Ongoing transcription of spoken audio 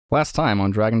Last time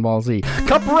on Dragon Ball Z.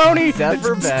 Cupperoni!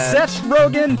 Seth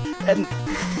Rogen! And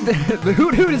the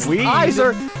Hoot Hoot is eyes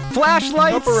are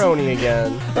flashlights! Cupperoni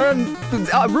again.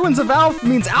 And Ruins of Alph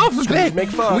means alphabet! Make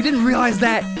fun. We didn't realize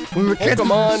that when we were kids.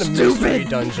 Pokemon Stupid!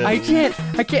 Dungeon. I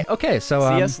can't. Okay, so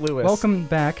C.S. Lewis. welcome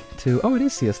back to... Oh, it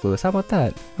is C.S. Lewis. How about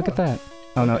that? Look at that.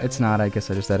 Oh, no, it's not. I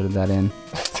guess I just edited that in.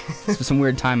 There's some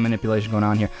weird time manipulation going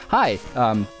on here. Hi,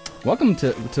 welcome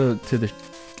to the...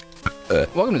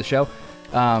 welcome to the show.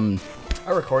 Our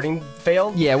recording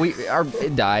failed? Yeah,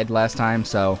 it died last time,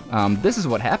 so this is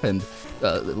what happened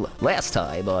last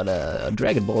time on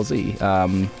Dragon Ball Z.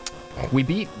 We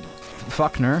beat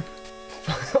Fuckner.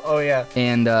 Oh yeah.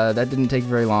 And that didn't take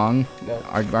very long. No.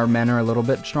 Our men are a little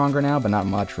bit stronger now, but not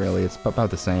much really. It's about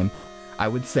the same, I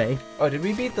would say. Oh, did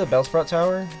we beat the Bellsprout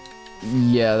Tower?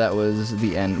 Yeah, that was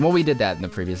the end. Well, we did that in the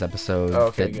previous episode. Oh,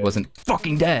 okay, that good. wasn't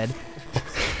fucking dead.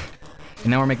 And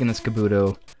now we're making this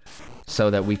Kabuto so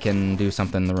that we can do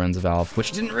something in the Ruins of Alph,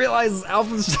 which didn't realize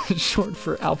Alpha is short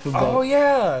for alphabet. Oh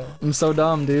yeah. I'm so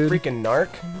dumb, dude. Freaking narc.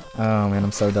 Oh man,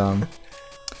 I'm so dumb.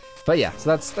 But yeah,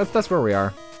 so that's where we are.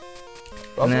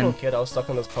 When I was a little kid, I was stuck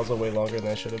on this puzzle way longer than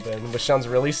I should have been, which sounds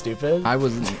really stupid. I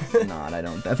was not.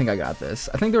 I think I got this.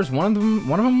 I think there was one of them.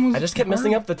 One of them was. I just kept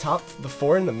messing up the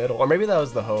four in the middle, or maybe that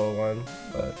was the Hoa one.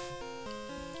 But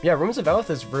yeah, Ruins of Alph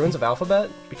is Ruins of Alphabet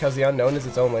because the Unknown is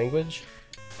its own language.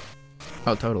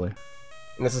 Oh, totally.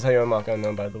 And this is how you unlock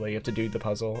Unknown, by the way. You have to do the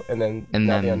puzzle, and then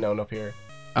the Unknown up here.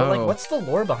 But like, what's the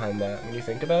lore behind that when you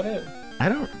think about it? I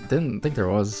didn't think there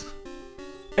was.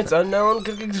 It's unknown.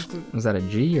 Was that a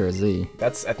G or a Z? I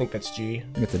think that's G. I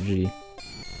think it's a G.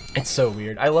 It's so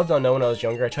weird. I loved Unknown when I was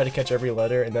younger. I tried to catch every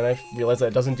letter, and then I realized that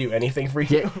it doesn't do anything for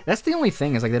you. Yeah, that's the only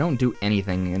thing, is like they don't do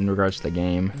anything in regards to the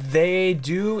game. They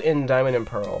do in Diamond and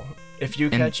Pearl. If you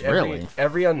catch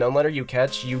every unknown letter you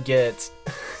catch, you get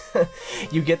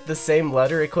you get the same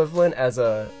letter equivalent as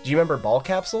a... Do you remember ball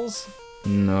capsules?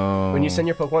 No. When you send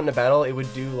your Pokemon into battle, it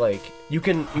would do like... You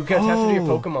can attach it to your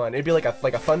Pokemon. It'd be like a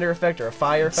thunder effect or a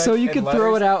fire effect. So you could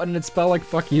throw it out and it'd spell like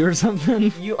fuck you or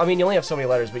something? I mean, you only have so many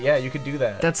letters, but yeah, you could do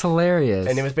that. That's hilarious.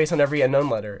 And it was based on every unknown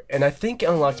letter. And I think it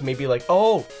unlocked maybe like...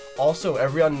 Oh! Also,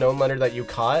 every unknown letter that you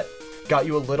caught got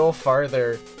you a little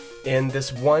farther in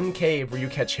this one cave where you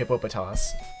catch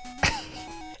Hippopotas.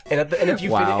 And if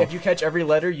you catch every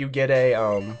letter, you get a I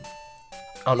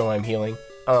don't know why I'm healing.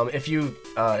 If you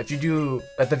do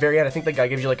at the very end, I think the guy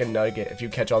gives you like a nugget if you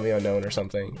catch all the unknown or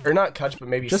something, or not catch, but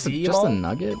maybe see them all. Just a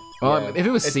nugget. Well, if it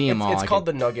was see them all, it's called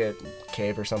the Nugget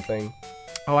Cave or something.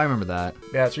 Oh, I remember that.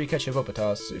 Yeah, that's where you catch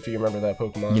Hippopotas if you remember that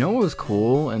Pokemon. You know what was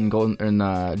cool in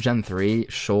Gen 3?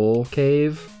 Shoal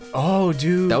Cave. Oh,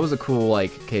 dude. That was a cool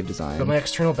like cave design. But my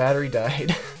external battery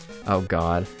died. Oh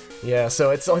God. Yeah, so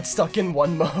it's stuck in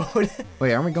one mode.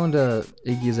 Wait, aren't we going to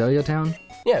Iggy Azalea Town?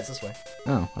 Yeah, it's this way.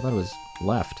 Oh, I thought it was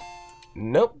left.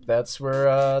 Nope, that's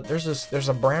where there's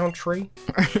a brown tree.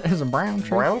 There's a brown tree.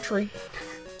 Brown tree.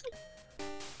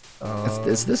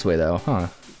 It's this way though, huh?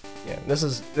 Yeah,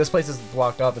 this place is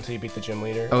blocked off until you beat the gym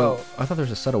leader. Oh, I thought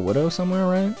there's a set of widow somewhere,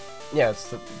 right? Yeah,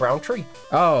 it's the brown tree.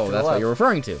 Oh, that's what you're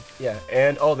referring to. Yeah,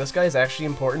 and this guy is actually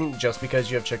important just because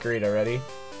you have Chikorita already.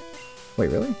 Wait,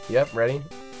 really? Yep, ready?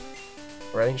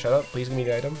 Ready? Shut up. Please give me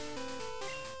the item.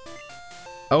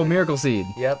 Oh, Miracle Seed.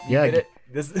 Yep, you did it.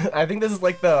 I think this is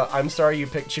like the I'm sorry you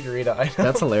picked Chikorita item.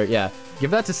 That's hilarious. Yeah, give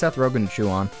that to Seth Rogen to chew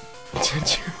on.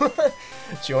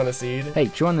 Chew on a seed? Hey,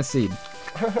 chew on the seed.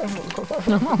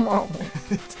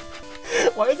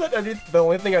 Why is that the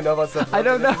only thing I know about Seth Rogen? I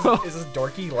don't know. Is this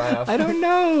dorky laugh. I don't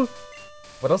know.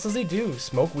 What else does he do?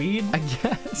 Smoke weed? I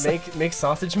guess. Make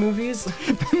sausage movies?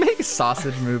 Make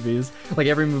sausage movies. Like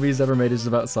every movie he's ever made is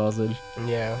about sausage.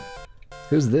 Yeah.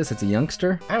 Who's this? It's a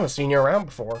youngster? I haven't seen you around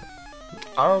before.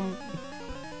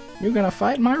 You're gonna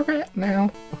fight my rat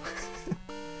now.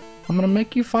 I'm gonna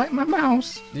make you fight my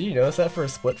mouse. Did you notice that for a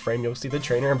split frame you'll see the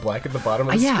trainer in black at the bottom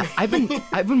of the screen? Yeah,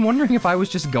 I've been wondering if I was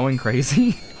just going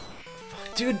crazy.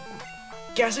 Dude,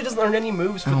 Ghastly doesn't learn any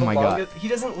moves for the longest. He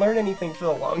doesn't learn anything for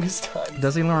the longest time.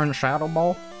 Does he learn Shadow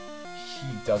Ball?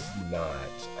 He does not,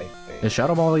 I think. Is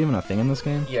Shadow Ball even a thing in this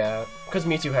game? Yeah, because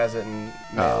Mewtwo has it in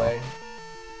Melee.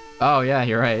 Oh yeah,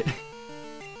 you're right.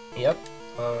 Yep.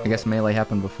 I guess Melee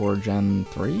happened before Gen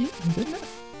 3, didn't it?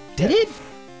 Did it?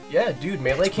 Yeah, dude,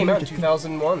 Melee came out in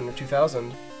 2001 or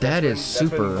 2000. That's when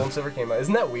Gold and Silver came out.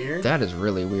 Isn't that weird? That is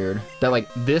really weird. That like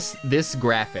this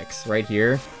graphics right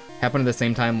here happened at the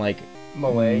same time like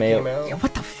Melee came out. Yeah,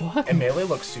 what the fuck? And Melee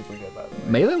looks super good, by the way.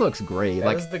 Melee looks great.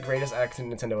 That is the greatest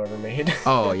action Nintendo ever made.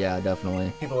 Oh yeah,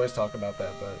 definitely. People always talk about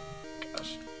that, but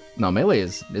gosh. No, Melee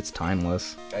it's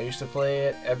timeless. I used to play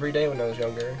it every day when I was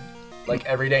younger. Like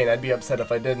every day, and I'd be upset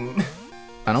if I didn't.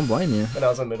 I don't blame you. When I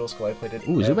was in middle school, I played it.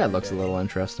 Ooh, every Zubat looks day. a little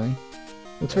interesting.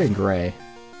 Looks very gray.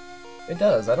 It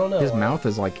does. I don't know. His mouth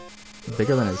is like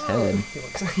bigger than his head.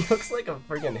 He looks like a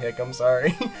friggin' hick. I'm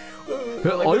sorry.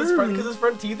 Because his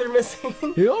front teeth are missing.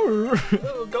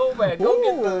 Oh, go back.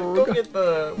 Go get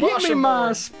the. Give me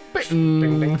my spitting.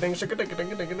 Ding, ding, ding, shaka, ding, ding,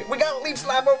 ding, ding. We got a leech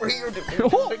slap over here.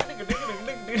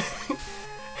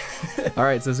 All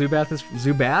right, so Zubath is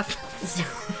Zubath.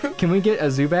 Can we get a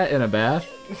Zubat in a bath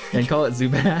and call it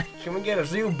Zubat? Can we get a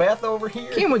Zubath over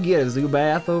here? Can we get a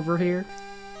Zubath over here?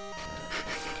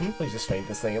 Can you please just faint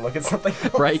this thing and look at something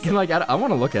else? Right? Can like I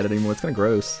want to look at it anymore. It's kind of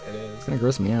gross. It is. It's gonna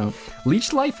gross me out.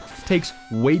 Leech life takes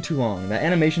way too long. That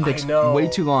animation takes way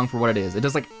too long for what it is. It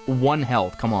does like 1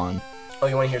 health. Come on. Oh,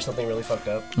 you want to hear something really fucked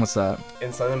up? What's that?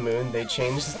 In Sun and Moon, they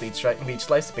changed Leech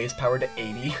Life's base power to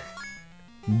 80.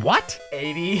 What?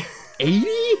 80? 80?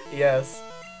 Yes.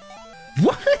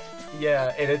 What?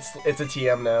 Yeah, and it's a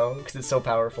TM now because it's so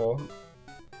powerful.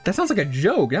 That sounds like a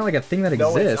joke, not like a thing that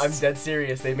No, exists. I'm dead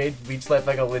serious. They made Leech Life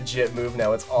like a legit move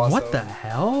now. It's awesome. What the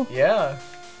hell? Yeah.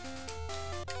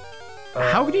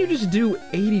 How could you just do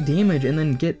 80 damage and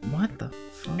then get what the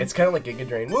fuck? It's kind of like Giga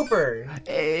Drain. Whooper!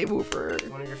 Hey, Wooper. It's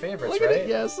one of your favorites, Look right? at it,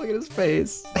 yes, look at his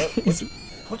face.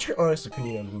 What's your honest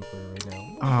opinion on Whooper right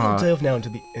now? Uh, We'll delve now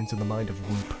into the mind of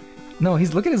Whoop. No,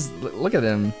 he's look at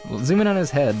him. Zoom in on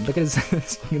his head. Look at his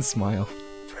fucking smile.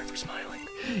 Forever smiling.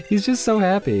 He's just so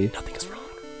happy. Nothing is wrong.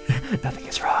 Nothing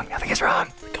is wrong. Nothing is wrong.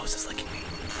 The ghost is licking me.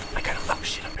 I kind of oh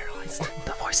shit, I'm paralyzed.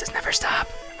 The voices never stop.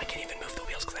 I can't even move the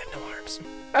wheels because I have no arms.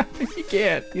 He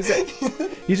can't.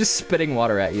 He's just spitting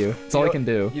water at you. That's all he can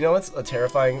do. You know what's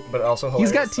terrifying, but also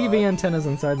hilarious? He's got TV antennas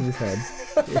inside of his head.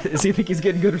 Does he think he's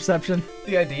getting good reception?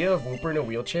 The idea of Whooper in a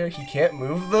wheelchair, he can't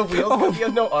move the wheels because he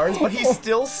has no arms, but he's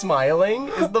still smiling,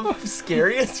 is the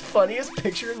scariest, funniest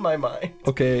picture in my mind.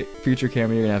 Okay, future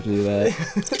camera, you're gonna have to do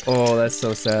that. Oh, that's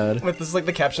so sad. With this, like,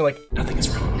 the caption, like, nothing is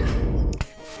wrong.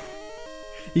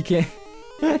 He can't.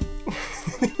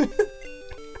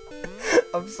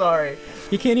 I'm sorry.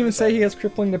 He can't even say he has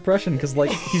crippling depression because,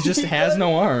 like, he just has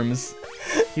no arms.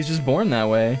 He's just born that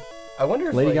way. I wonder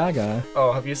if Lady like, Gaga.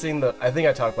 Oh, have you seen the? I think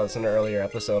I talked about this in an earlier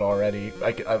episode already.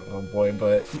 Oh boy,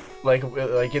 but like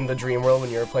in the Dream World when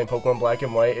you were playing Pokemon Black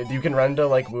and White, you can run to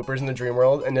like Whoopers in the Dream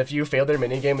World, and if you fail their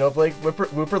minigame, it'll be like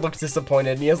Whooper looks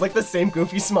disappointed, and he has like the same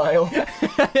goofy smile.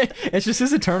 It's just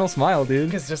his eternal smile, dude.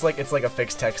 Because just like it's like a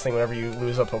fixed text thing. Whenever you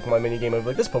lose a Pokemon minigame, it'll be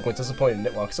like this Pokemon's disappointed, and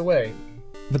it walks away.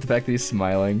 But the fact that he's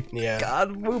smiling. Yeah.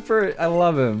 God, Whooper, I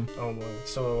love him. Oh boy.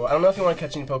 So I don't know if you want to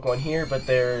catch any Pokemon here, but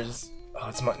there's. Oh,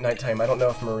 it's nighttime. I don't know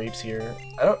if Mareep's here.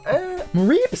 I don't.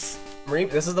 Mareeps? Mareep.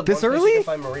 This is the This one place early? you can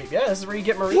find Mareep. Yeah, this is where you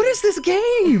get Mareep. What is this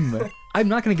game? I'm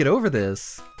not gonna get over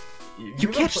this. You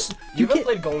haven't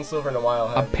played Gold and Silver in a while,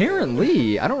 have you?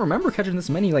 Apparently, I don't remember catching this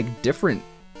many like different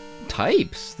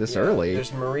types this early.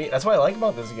 There's Mareep. That's what I like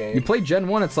about this game. You play Gen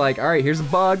 1, it's like, alright, here's a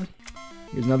bug.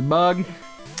 Here's another bug.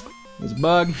 Here's a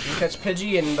bug. You catch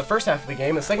Pidgey in the first half of the game.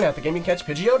 In the second half of the game, you can catch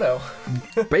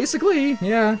Pidgeotto. Basically,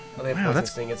 yeah. Oh, they have Wow, poison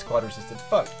sting. It's quad resisted.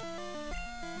 Fuck.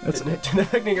 That's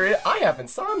I have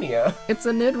insomnia. It's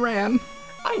a Nidran.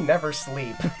 I never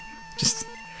sleep. Just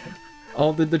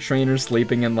all the trainers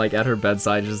sleeping and like at her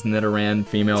bedside, just Nidoran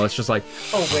female. It's just like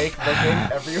Awake, looking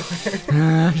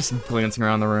everywhere. just glancing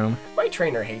around the room. My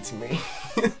trainer hates me.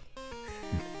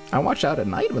 I watch out at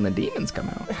night when the demons come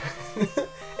out.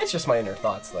 It's just my inner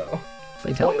thoughts, though.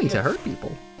 They tell me to hurt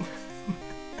people.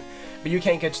 But you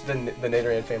can't catch the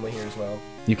Nidoran family here as well.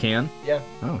 You can? Yeah.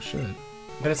 Oh shit.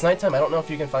 But it's nighttime. I don't know if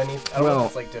you can find any. I don't know Well, if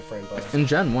it's like different, but In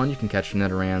Gen 1, you can catch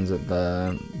Nidorans at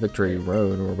the Victory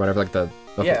Road or whatever, like the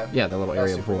yeah, the little that's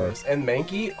area super before. nice. And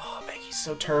Mankey, oh, Mankey's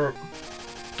so turnt.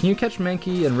 Can you catch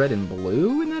Mankey in Red and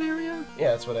Blue in that area?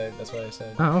 Yeah, that's what I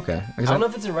said. Oh, okay. I don't know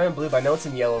if it's in red and blue, but I know it's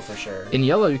in yellow for sure. In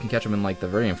Yellow, you can catch them in like the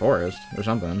Viridian Forest or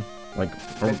something. Like,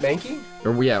 Mankey?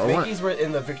 or yeah, or one, Mankey's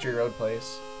in the Victory Road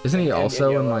place. isn't he in also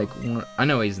in Yellow. like? I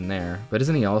know he's in there, but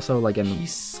isn't he also like in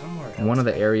He's somewhere else. one of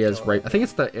the I areas don't right? know. I think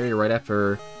it's the area right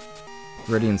after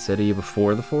Viridian City,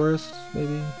 before the forest,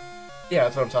 maybe. Yeah,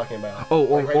 that's what I'm talking about. Oh,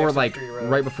 or Like, right or next to like Victory Road.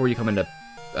 right before you come into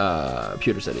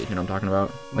Pewter City. You know what I'm talking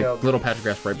about? Like No, little patch of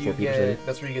grass right before Pewter City.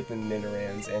 That's where you get the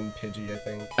Nidorans and Pidgey, I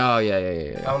think. Oh yeah.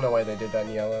 I don't know why they did that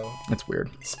in yellow. That's weird.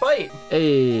 Spite!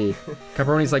 Hey,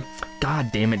 Caproni's like, God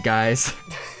damn it, guys.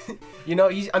 You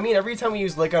know, I mean, every time we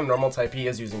use Lick on normal type, he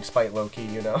is using Spite low-key,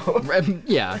 you know?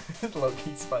 Yeah.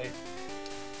 Low-key Spite.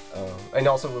 And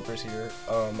also Whooper's here.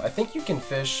 I think you can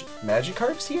fish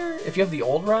Magikarps here if you have the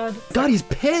old rod. God, he's I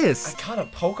pissed. caught a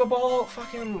Pokeball.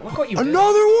 Fucking look what you did.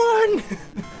 Another one.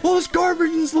 All this garbage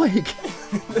in this lake.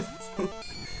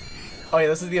 Oh yeah,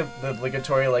 this is the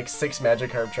obligatory like 6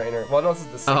 Magikarp trainer. Well, no, this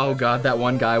is the. Oh god, that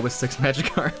one guy with 6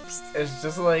 Magikarps. It's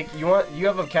just like you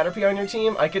have a Caterpie on your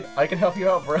team. I can help you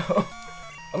out, bro.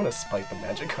 I'm gonna spike the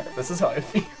Magikarp. This is how I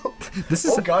feel. This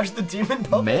is. Oh gosh, the demon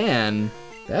puppet. Man,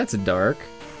 that's dark.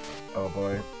 Oh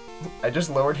boy. I just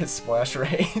lowered his splash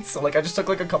rate, so like I just took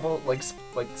like a couple like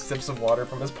sips of water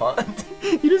from his pond.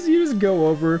 you just go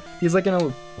over. He's like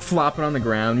gonna flop it on the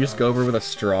ground. You just go over with a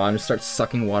straw and just start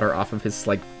sucking water off of his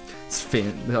like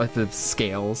fin, like the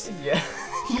scales. Yeah.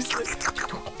 He's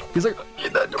like, I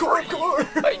need that to breathe.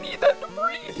 I need that to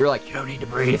breathe. You're like, you don't need to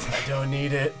breathe. I don't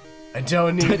need it. I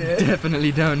don't need it.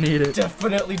 Definitely don't need it.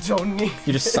 Definitely don't need it.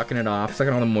 You're just sucking it off,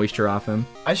 sucking all the moisture off him.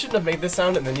 I shouldn't have made this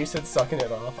sound and then you said sucking it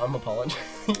off. I'm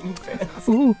apologizing in advance.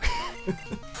 Ooh.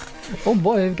 Oh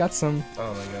boy, I've got some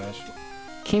Oh my gosh.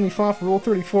 Kammy&FoF Rule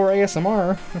 34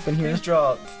 ASMR up in here. Please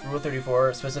draw Rule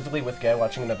 34, specifically with Guy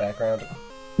watching in the background.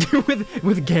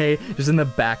 with Gay just in the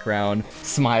background,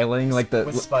 smiling like the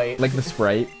with spite. like the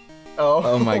Sprite.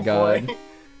 Oh my god. Boy.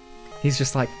 He's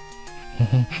just like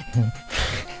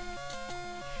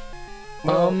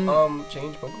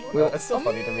change Pokemon? well, it's still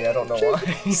funny to me, I don't know why.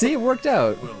 See, it worked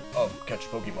out. We'll, catch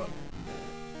Pokemon.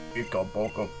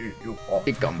 Welcome.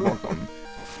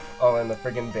 Oh, and the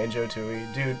friggin'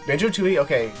 Banjo-Tooie. Dude, Banjo-Tooie,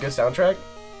 okay, good soundtrack.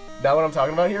 Not what I'm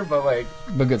talking about here, but like...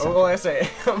 But good soundtrack. Well, I say...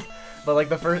 but like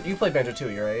the first... You played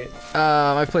Banjo-Tooie, right?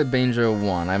 I've played Banjo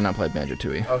 1. I have not played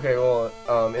Banjo-Tooie. Okay, well,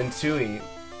 in Tooie,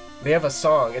 they have a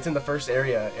song. It's in the first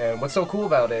area, and what's so cool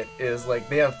about it is like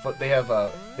they have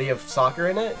soccer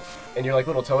in it, and you're like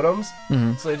little totems.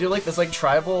 Mm-hmm. So they do like this like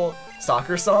tribal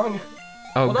soccer song.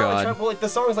 Oh well, god. Not like the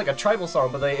song is like a tribal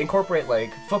song, but they incorporate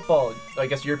football, I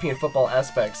guess European football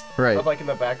aspects. Right. Of like in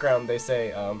the background they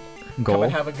say, Goal. come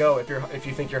and have a go if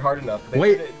you think you're hard enough.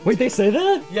 Wait, they say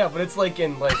that? Yeah, but it's like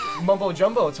in like mumbo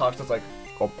jumbo talk, so it's like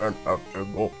come and have a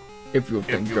go. If you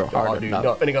think you're hard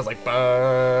enough. And he goes like,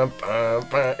 bum, bum,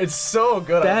 bum. It's so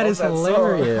good. That is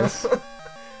hilarious.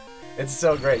 It's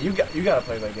so great. You gotta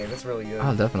play that game. It's really good.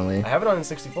 Oh, definitely. I have it on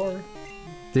N64.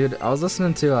 Dude, I was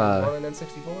listening to On an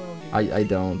N64. I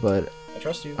don't, but I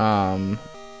trust you. I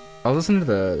was listening to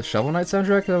the Shovel Knight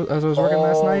soundtrack as I was working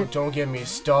last night. Don't get me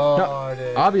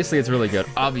started. No, obviously, it's really good.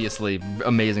 Obviously,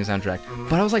 amazing soundtrack. Mm-hmm.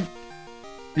 But I was like,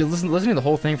 listening to the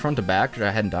whole thing front to back, which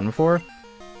I hadn't done before.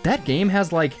 That game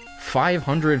has like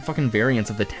 500 fucking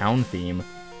variants of the town theme.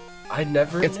 I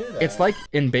never knew that. It's like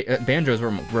in Banjo's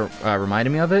reminded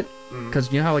me of it,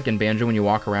 because you know how like in Banjo when you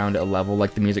walk around a level,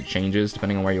 like the music changes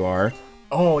depending on where you are.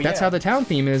 Oh yeah. That's how the town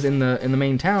theme is in the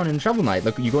main town in Shovel Knight.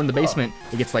 Like you go in the basement,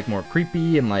 it gets like more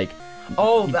creepy and like.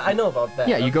 Oh, I know about that.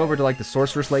 Yeah, you go over to like the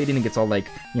sorceress lady and it gets all like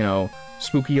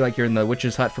spooky, like you're in the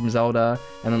witch's hut from Zelda,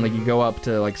 and then like you go up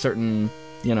to like certain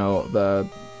the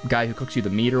guy who cooks you the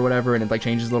meat or whatever, and it like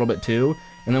changes a little bit too.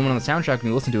 And then when on the soundtrack, when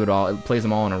you listen to it all, it plays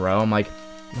them all in a row. I'm like,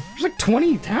 there's like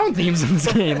 20 town themes in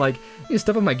this game. Like, you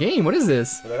step up my game. What is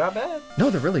this? They're not bad.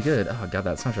 No, they're really good. Oh god,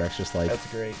 that soundtrack's just like. That's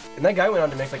great. And that guy went on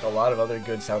to make like a lot of other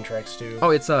good soundtracks too. Oh,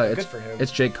 it's good for him.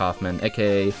 It's Jake Kaufman,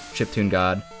 aka Chiptune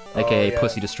God, aka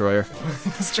Pussy Destroyer.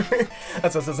 Destroyer.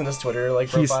 That's what says in his Twitter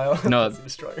profile. Pussy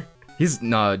Destroyer.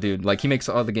 No, dude, like he makes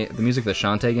all the music for the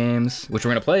Shantae games, which we're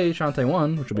gonna play Shantae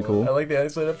 1, which will be cool. I like the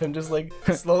episode of him just like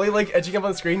slowly like edging up on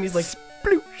the screen. He's like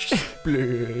sploosh,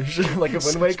 sploosh, like a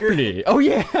Wind Waker. Sploosh. Oh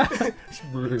yeah.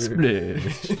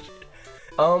 Sploosh.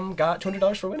 Got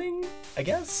 $200 for winning, I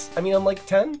guess. I mean, I'm like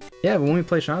 10. Yeah, but when we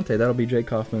play Shantae, that'll be Jake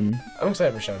Kaufman. I'm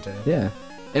excited for Shantae. Yeah,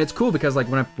 and it's cool because like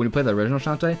when we play the original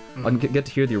Shantae, I can get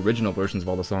to hear the original versions of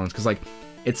all the songs because like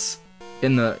it's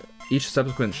in each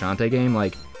subsequent Shantae game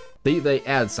like. They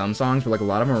add some songs, but like a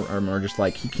lot of them are more just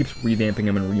like he keeps revamping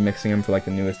them and remixing them for like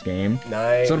the newest game.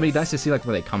 Nice. So it'll be nice to see like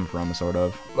where they come from, sort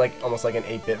of. Like almost like an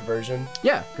 8-bit version.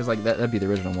 Yeah, because like that'd be the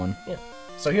original one. Yeah.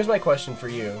 So here's my question for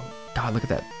you. God, look at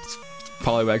that.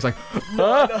 Poliwag's like.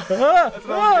 That's what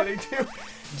I was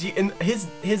getting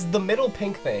to. The middle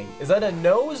pink thing, is that a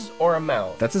nose or a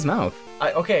mouth? That's his mouth.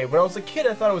 Okay, when I was a kid,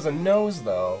 I thought it was a nose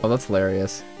though. Oh, that's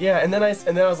hilarious. Yeah, and then I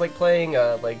was like playing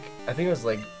I think it was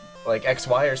like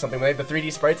XY or something, when they have the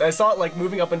 3D sprites. I saw it like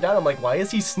moving up and down. I'm like, why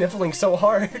is he sniffling so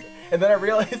hard? And then I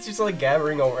realized he's like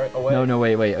gabbering away. No,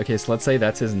 wait. Okay, so let's say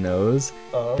that's his nose.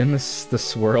 Then the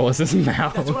swirl is his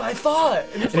mouth. That's what I thought.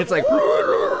 And it's like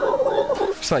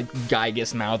just like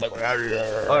Gygus mouth. Like.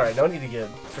 All right, no need to get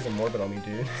freaking morbid on me,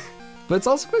 dude. But it's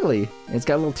all squiggly. It's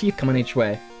got little teeth coming each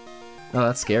way. Oh,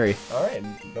 that's scary. All right,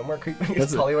 no more creepy.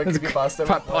 Poliwag creepypasta.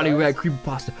 Poliwag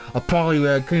creepypasta. A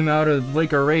Poliwag came out of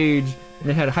Lake of Rage and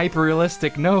it had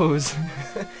hyper-realistic nose.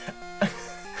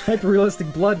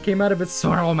 Hyper-realistic blood came out of its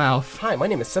swirl mouth. Hi, my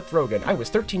name is Seth Rogen. I was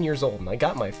 13 years old and I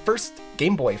got my first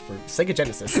Game Boy for Sega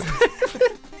Genesis.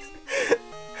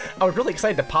 I was really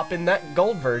excited to pop in that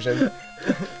gold version.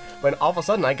 When all of a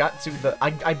sudden I got to the...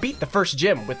 I beat the first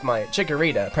gym with my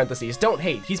Chikorita, parentheses, don't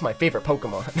hate, he's my favorite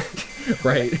Pokemon.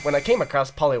 Right. When I came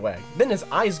across Poliwag, then his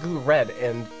eyes grew red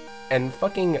and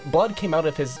fucking blood came out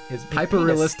of his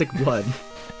Hyper-realistic blood.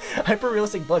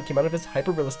 Hyper-realistic blood came out of his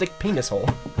hyper-realistic penis hole.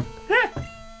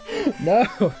 No.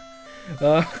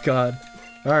 Oh, God.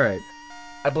 Alright.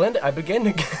 I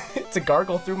began to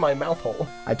gargle through my mouth hole.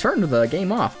 I turned the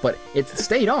game off, but it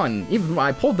stayed on. Even when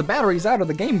I pulled the batteries out of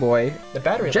the Game Boy The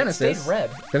battery Genesis, light stayed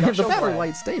red. The Not battery red.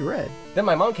 light stayed red. Then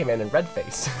my mom came in red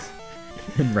face.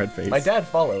 In red face. My dad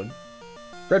followed.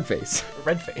 Red face.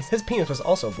 Red face. His penis was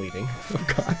also bleeding. Oh,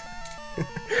 God.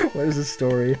 What is this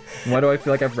story? Why do I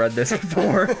feel like I've read this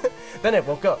before? Then I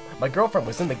woke up. My girlfriend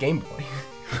was in the Game Boy.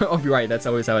 Oh, you're right. That's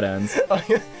always how it ends.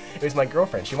 It was my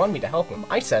girlfriend. She wanted me to help him.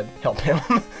 I said, help him.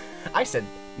 I said,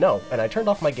 no, and I turned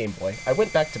off my Game Boy. I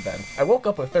went back to bed. I woke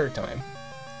up a third time.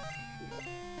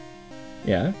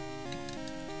 Yeah?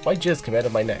 My jizz came out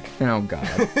of my neck. Oh,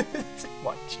 God.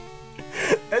 Watch.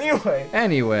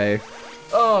 Anyway.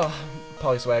 Oh,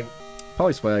 Polyswag.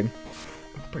 Polyswag.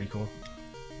 Pretty cool.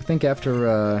 I think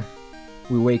after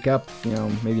we wake up, you know,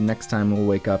 maybe next time we'll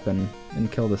wake up and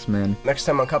kill this man. Next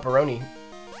time on Cupperoni.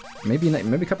 Maybe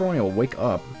Cupperoni will wake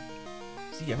up.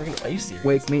 Is he ever gonna... Are you serious?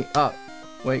 Wake me up.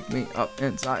 Wake me up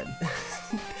inside.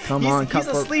 Come on, He's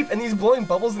asleep and he's blowing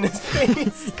bubbles in his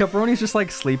face. Cupperoni's just like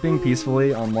sleeping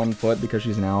peacefully on one foot because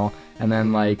she's an owl, and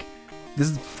then like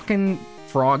this fucking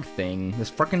frog thing, this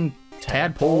fucking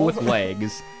tadpole with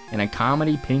legs and a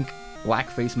comedy pink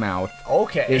blackface mouth.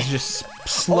 Okay. Is just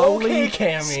slowly,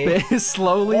 okay, Kammy.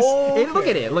 slowly. Okay. Look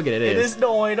at it. Look at it. It is.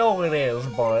 No, I know it is,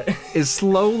 but is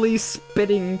slowly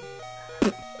spitting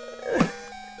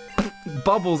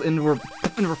bubbles into her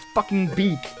fucking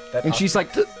beak, and she's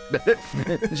like,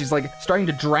 she's like starting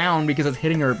to drown because it's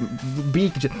hitting her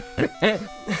beak.